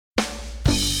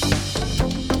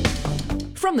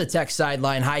From the Tech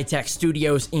Sideline High-Tech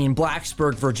Studios in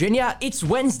Blacksburg, Virginia, it's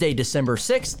Wednesday, December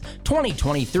 6th,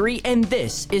 2023, and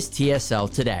this is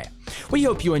TSL Today. We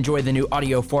hope you enjoy the new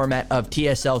audio format of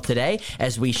TSL Today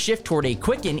as we shift toward a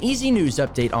quick and easy news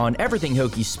update on everything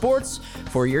Hokie sports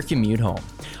for your commute home.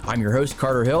 I'm your host,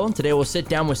 Carter Hill, and today we'll sit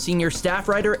down with senior staff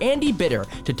writer Andy Bitter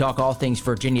to talk all things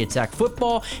Virginia Tech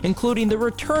football, including the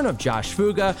return of Josh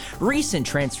Fuga, recent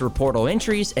transfer portal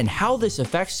entries, and how this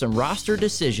affects some roster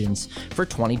decisions for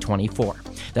 2024.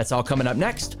 That's all coming up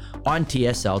next on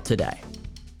TSL Today.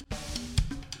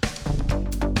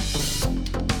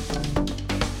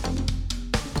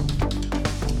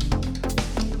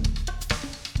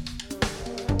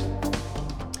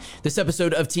 This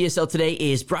episode of TSL Today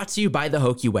is brought to you by the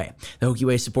Hokie Way. The Hokie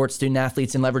Way supports student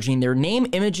athletes in leveraging their name,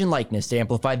 image, and likeness to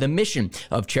amplify the mission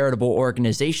of charitable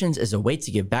organizations as a way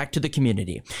to give back to the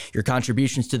community. Your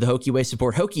contributions to the Hokie Way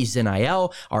support Hokie's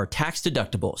NIL are tax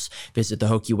deductibles. Visit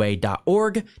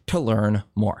thehokieway.org to learn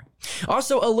more.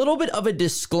 Also, a little bit of a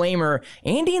disclaimer.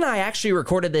 Andy and I actually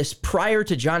recorded this prior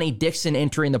to Johnny Dixon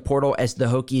entering the portal as the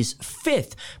Hokies'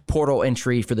 fifth portal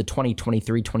entry for the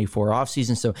 2023-24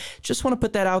 offseason. So just want to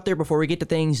put that out there before we get to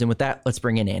things. And with that, let's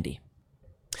bring in Andy.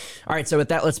 All right, so with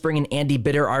that, let's bring in Andy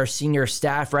Bitter, our senior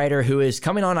staff writer, who is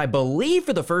coming on, I believe,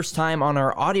 for the first time on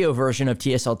our audio version of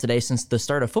TSL Today since the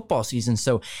start of football season.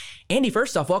 So, Andy,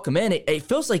 first off, welcome in. It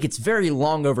feels like it's very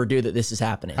long overdue that this is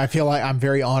happening. I feel like I'm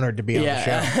very honored to be on the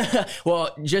show.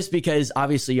 Well, just because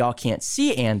obviously y'all can't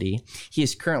see Andy, he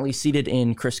is currently seated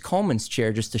in Chris Coleman's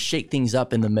chair just to shake things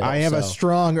up in the middle. I have a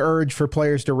strong urge for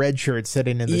players to redshirt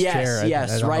sitting in this chair.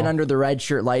 Yes, right under the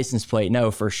redshirt license plate.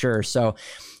 No, for sure. So,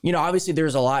 you know, obviously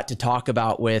there's a lot to talk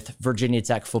about with Virginia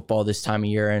Tech football this time of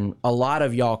year, and a lot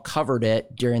of y'all covered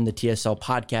it during the TSL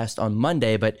podcast on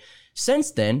Monday. But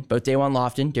since then, both Dawan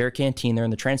Lofton, Derek Canteen, they're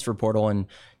in the transfer portal, and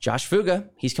Josh Fuga,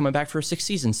 he's coming back for a sixth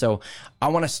season. So I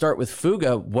want to start with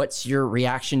Fuga. What's your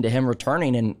reaction to him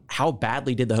returning, and how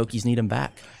badly did the Hokies need him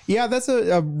back? Yeah, that's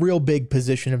a real big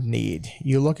position of need.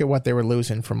 You look at what they were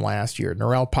losing from last year.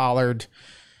 Norrell Pollard,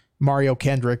 Mario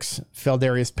Kendricks,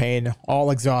 Feldarius Payne, all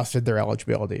exhausted their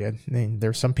eligibility. I mean,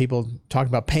 there's some people talking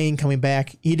about Payne coming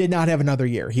back. He did not have another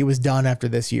year. He was done after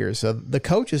this year. So the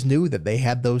coaches knew that they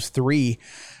had those three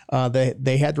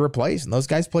they had to replace, and those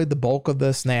guys played the bulk of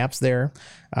the snaps there.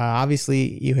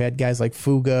 Obviously, you had guys like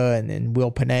Fuga and Will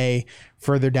Panay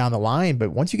further down the line,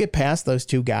 but once you get past those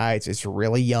two guys, it's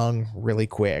really young, really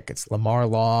quick. It's Lamar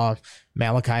Law,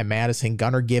 Malachi Madison,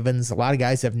 Gunnar Givens. A lot of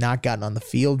guys have not gotten on the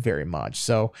field very much.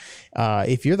 So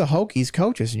if you're the Hokies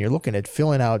coaches and you're looking at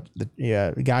filling out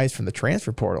the guys from the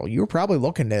transfer portal, you're probably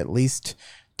looking at least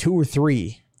 2 or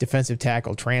 3 defensive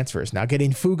tackle transfers. Now,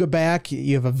 getting Fuga back,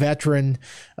 you have a veteran,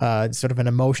 sort of an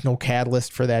emotional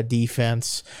catalyst for that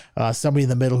defense. Somebody in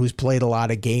the middle who's played a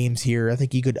lot of games here. I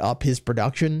think he could up his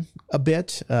production a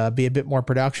bit, be a bit more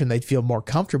production. They'd feel more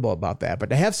comfortable about that.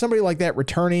 But to have somebody like that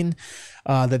returning,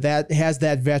 that has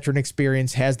that veteran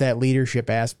experience, has that leadership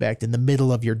aspect in the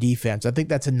middle of your defense, I think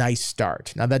that's a nice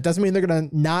start. Now, that doesn't mean they're going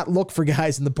to not look for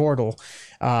guys in the portal.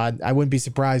 I wouldn't be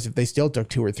surprised if they still took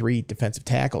 2 or 3 defensive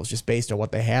tackles just based on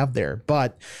what they have there.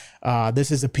 But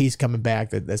this is a piece coming back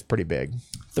that's pretty big.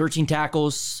 13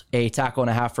 tackles, a tackle and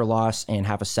a half for loss, and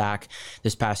half a sack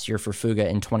this past year for Fuga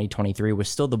in 2023, with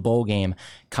still the bowl game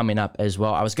coming up as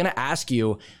well. I was going to ask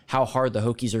you how hard the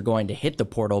Hokies are going to hit the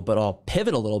portal, but I'll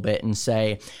pivot a little bit and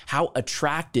say, how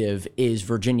attractive is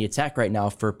Virginia Tech right now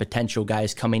for potential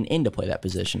guys coming in to play that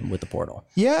position with the portal?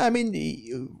 Yeah, I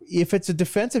mean, if it's a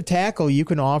defensive tackle, you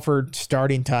can offer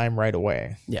starting time right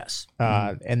away. Yes.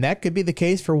 And that could be the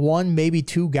case for 1, maybe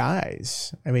 2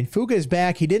 guys. I mean, Fuga is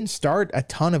back. He didn't start a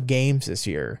ton of games this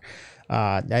year.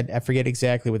 I forget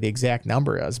exactly what the exact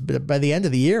number is, but by the end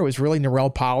of the year, it was really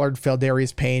Norrell Pollard,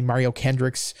 Feldarius Payne, Mario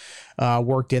Kendricks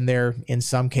worked in there in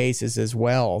some cases as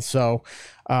well. So,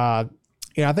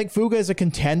 I think Fuga is a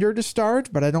contender to start,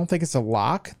 but I don't think it's a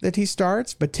lock that he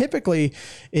starts. But typically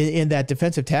in that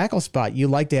defensive tackle spot, you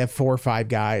like to have 4 or 5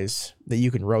 guys that you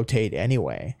can rotate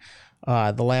anyway.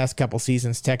 The last couple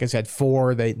seasons, Tech has had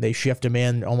 4. They shift them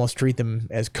in, almost treat them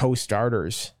as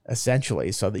co-starters,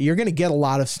 essentially. So that you're going to get a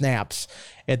lot of snaps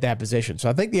at that position. So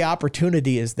I think the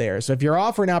opportunity is there. So if you're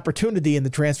offering opportunity in the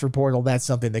transfer portal, that's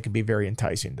something that can be very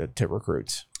enticing to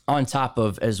recruits. On top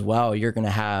of, as well, you're going to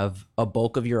have a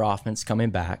bulk of your offense coming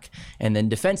back, and then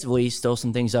defensively, still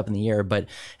some things up in the air, but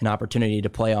an opportunity to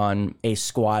play on a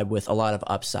squad with a lot of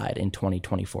upside in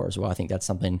 2024 as well. I think that's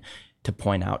something to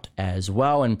point out as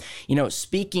well. And,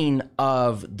 speaking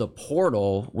of the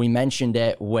portal, we mentioned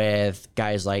it with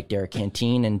guys like Derek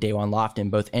Canteen and Dawan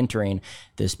Lofton both entering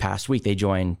this past week. They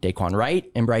joined Daquan Wright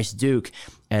and Bryce Duke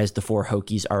as the 4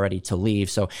 Hokies are ready to leave.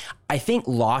 So I think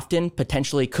Lofton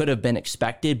potentially could have been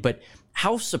expected, but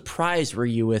how surprised were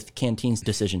you with Canteen's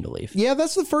decision to leave? Yeah,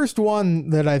 that's the first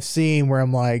one that I've seen where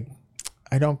I'm like,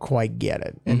 I don't quite get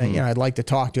it. And, I'd like to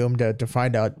talk to him to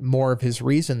find out more of his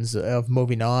reasons of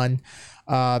moving on.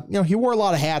 He wore a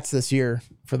lot of hats this year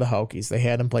for the Hokies. They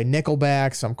had him play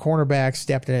nickelback, some cornerback,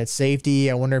 stepped in at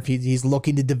safety. I wonder if he's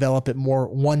looking to develop it more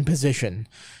one position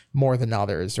more than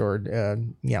others, or,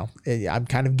 I'm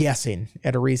kind of guessing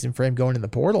at a reason for him going in the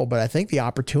portal, but I think the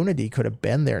opportunity could have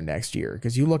been there next year.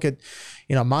 Because you look at,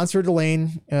 Monsieur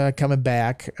Delane coming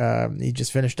back. He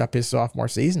just finished up his sophomore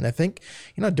season. I think,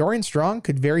 Dorian Strong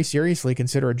could very seriously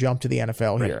consider a jump to the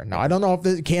NFL here. Now, I don't know if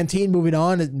the Canteen moving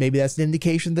on, maybe that's an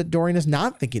indication that Dorian is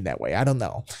not thinking that way. I don't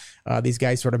know. These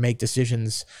guys sort of make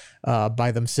decisions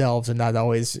by themselves and not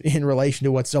always in relation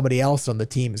to what somebody else on the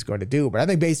team is going to do. But I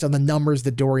think based on the numbers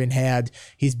that Dorian had,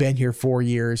 he's been here 4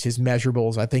 years, his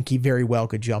measurables, I think he very well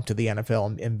could jump to the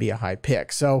NFL and be a high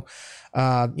pick. So,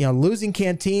 losing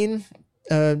Canteen,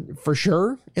 for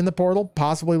sure in the portal,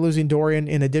 possibly losing Dorian.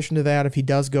 In addition to that, if he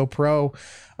does go pro,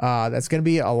 that's going to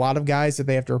be a lot of guys that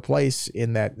they have to replace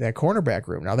in that cornerback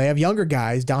room. Now they have younger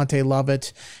guys, Dante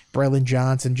Lovett, Braylon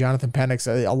Johnson, Jonathan Penix,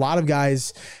 a lot of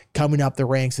guys coming up the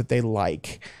ranks that they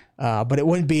like. But it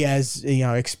wouldn't be as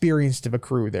experienced of a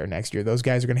crew there next year. Those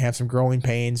guys are going to have some growing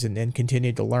pains and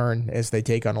continue to learn as they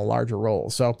take on a larger role.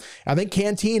 So I think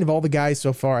Canteen, of all the guys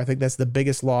so far, I think that's the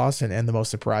biggest loss and the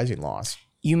most surprising loss.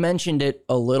 You mentioned it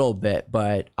a little bit,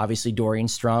 but obviously Dorian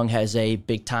Strong has a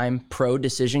big-time pro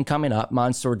decision coming up.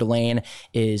 Monsieur Delane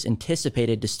is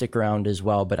anticipated to stick around as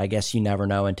well, but I guess you never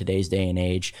know in today's day and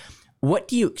age. What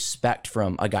do you expect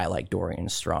from a guy like Dorian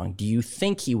Strong? Do you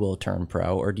think he will turn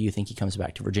pro, or do you think he comes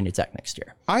back to Virginia Tech next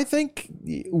year? I think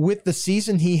with the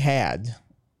season he had,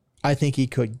 I think he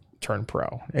could turn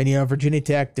pro. And, Virginia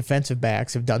Tech defensive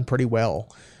backs have done pretty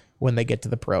well when they get to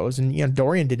the pros. And,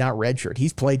 Dorian did not redshirt.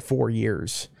 He's played 4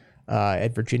 years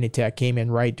at Virginia Tech, came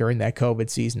in right during that COVID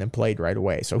season and played right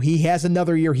away. So he has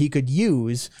another year he could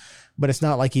use, but it's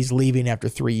not like he's leaving after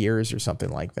 3 years or something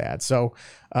like that. So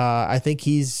I think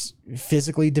he's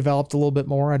physically developed a little bit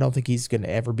more. I don't think he's going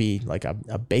to ever be like a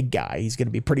big guy. He's going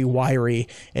to be pretty wiry,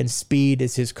 and speed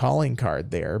is his calling card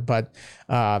there. But,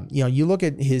 you look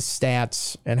at his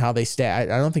stats and how they stat.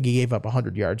 I don't think he gave up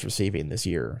 100 yards receiving this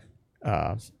year.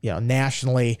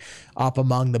 Nationally up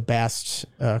among the best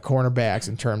cornerbacks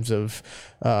in terms of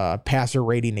passer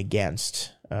rating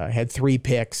against. Had 3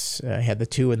 picks, had the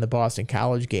 2 in the Boston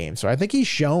College game. So I think he's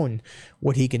shown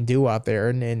what he can do out there.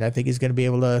 And I think he's going to be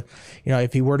able to,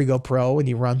 if he were to go pro and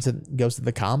he goes to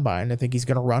the combine, I think he's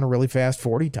going to run a really fast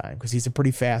 40 time because he's a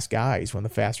pretty fast guy. He's one of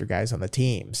the faster guys on the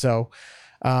team. So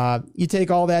you take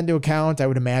all that into account. I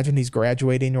would imagine he's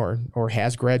graduating or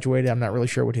has graduated. I'm not really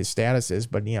sure what his status is,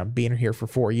 but being here for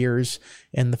 4 years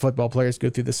and the football players go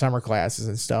through the summer classes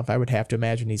and stuff, I would have to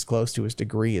imagine he's close to his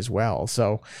degree as well.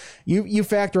 So you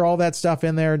factor all that stuff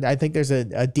in there. I think there's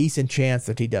a decent chance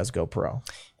that he does go pro.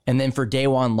 And then for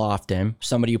Dawan Lofton,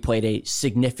 somebody who played a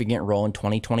significant role in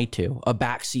 2022, a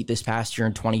backseat this past year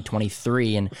in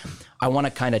 2023. And I want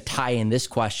to kind of tie in this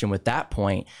question with that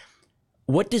point.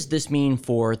 What does this mean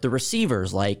for the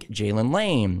receivers like Jalen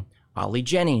Lane, Ollie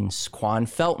Jennings, Quan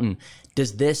Felton?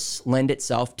 Does this lend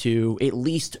itself to at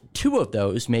least 2 of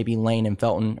those, maybe Lane and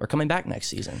Felton, are coming back next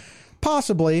season?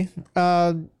 Possibly.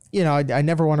 I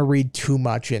never want to read too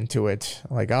much into it.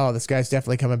 Like, oh, this guy's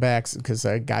definitely coming back because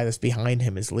the guy that's behind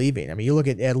him is leaving. I mean, you look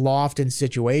at Lofton's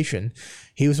situation.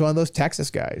 He was one of those Texas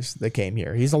guys that came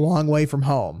here. He's a long way from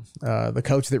home. The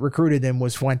coach that recruited him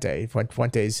was Fuente.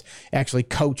 Fuente's actually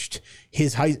coached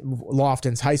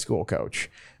Lofton's high school coach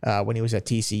when he was at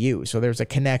TCU. So there's a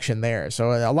connection there.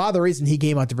 So a lot of the reason he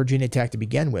came out to Virginia Tech to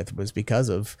begin with was because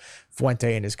of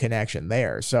Fuente and his connection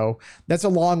there. So that's a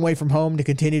long way from home to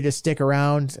continue to stick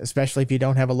around, especially if you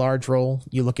don't have a large role.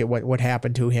 You look at what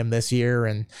happened to him this year,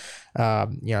 and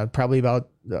probably about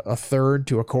a third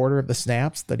to a quarter of the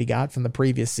snaps that he got from the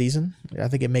previous season. I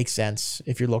think it makes sense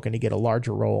if you're looking to get a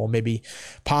larger role, maybe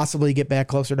possibly get back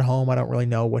closer to home. I don't really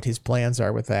know what his plans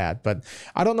are with that, but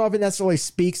I don't know if it necessarily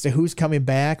speaks to who's coming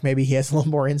back. Maybe he has a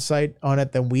little more insight on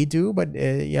it than we do, but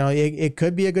it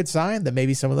could be a good sign that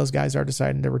maybe some of those guys are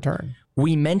deciding to return.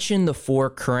 We mentioned the 4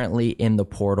 currently in the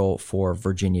portal for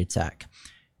Virginia Tech: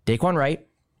 Daquan Wright,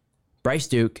 Bryce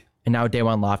Duke, and now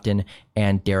Dawan Lofton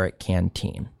and Derek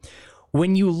Canteen.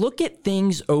 When you look at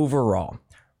things overall,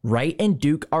 Wright and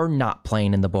Duke are not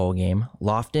playing in the bowl game.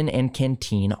 Lofton and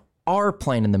Canteen are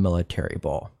playing in the Military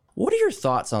Bowl. What are your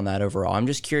thoughts on that overall? I'm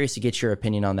just curious to get your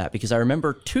opinion on that, because I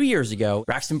remember 2 years ago,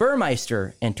 Braxton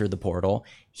Burmeister entered the portal.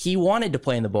 He wanted to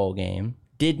play in the bowl game,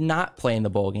 did not play in the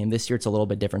bowl game. This year it's a little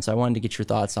bit different. So I wanted to get your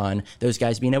thoughts on those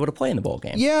guys being able to play in the bowl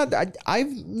game. Yeah,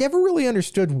 I've never really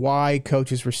understood why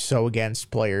coaches were so against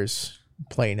players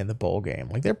playing in the bowl game.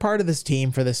 Like, they're part of this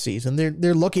team for this season.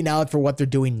 They're looking out for what they're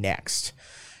doing next.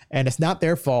 And it's not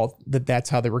their fault that that's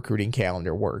how the recruiting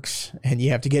calendar works. And you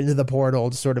have to get into the portal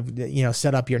to sort of,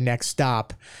 set up your next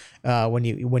stop when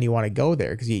you want to go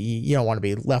there, because you don't want to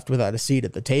be left without a seat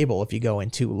at the table if you go in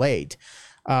too late.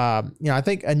 I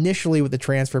think initially with the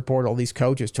transfer portal, these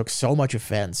coaches took so much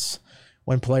offense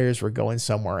when players were going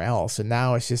somewhere else, and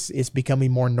now it's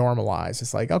becoming more normalized.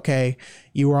 It's like, okay,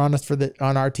 you were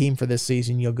on our team for this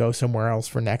season, you'll go somewhere else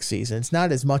for next season. It's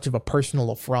not as much of a personal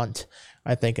affront,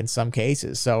 I think, in some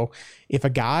cases. So if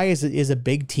a guy is a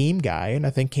big team guy, and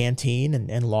I think Canteen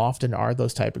and Lofton are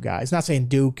those type of guys. Not saying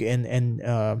Duke and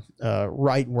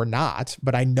Wright were not,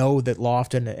 but I know that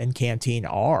Lofton and Canteen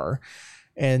are.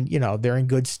 And, they're in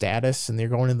good status and they're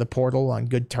going in the portal on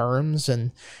good terms.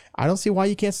 And I don't see why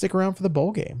you can't stick around for the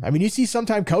bowl game. I mean, you see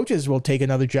sometimes coaches will take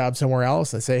another job somewhere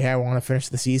else and say, hey, I want to finish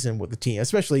the season with the team,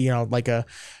 especially, like a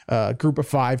group of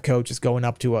 5 coaches going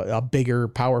up to a bigger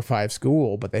Power 5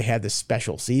 school, but they had this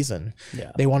special season.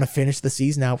 Yeah. They want to finish the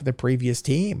season out with their previous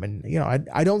team. And,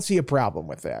 I don't see a problem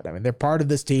with that. I mean, they're part of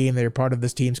this team. They're part of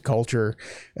this team's culture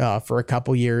for a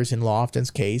couple years in Lofton's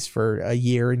case, for a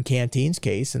year in Canteen's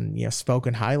case, and,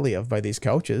 spoken highly of by these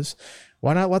coaches.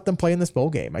 Why not let them play in this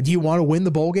bowl game? Do you want to win the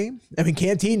bowl game? I mean,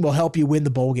 Canteen will help you win the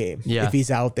bowl game if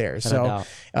he's out there. So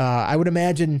I would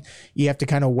imagine you have to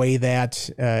kind of weigh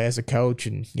that as a coach.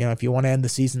 And, if you want to end the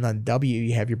season on W,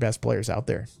 you have your best players out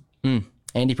there.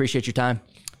 Andy, appreciate your time.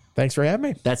 Thanks for having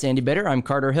me. That's Andy Bitter. I'm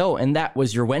Carter Hill, and that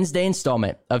was your Wednesday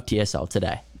installment of TSL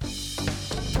Today.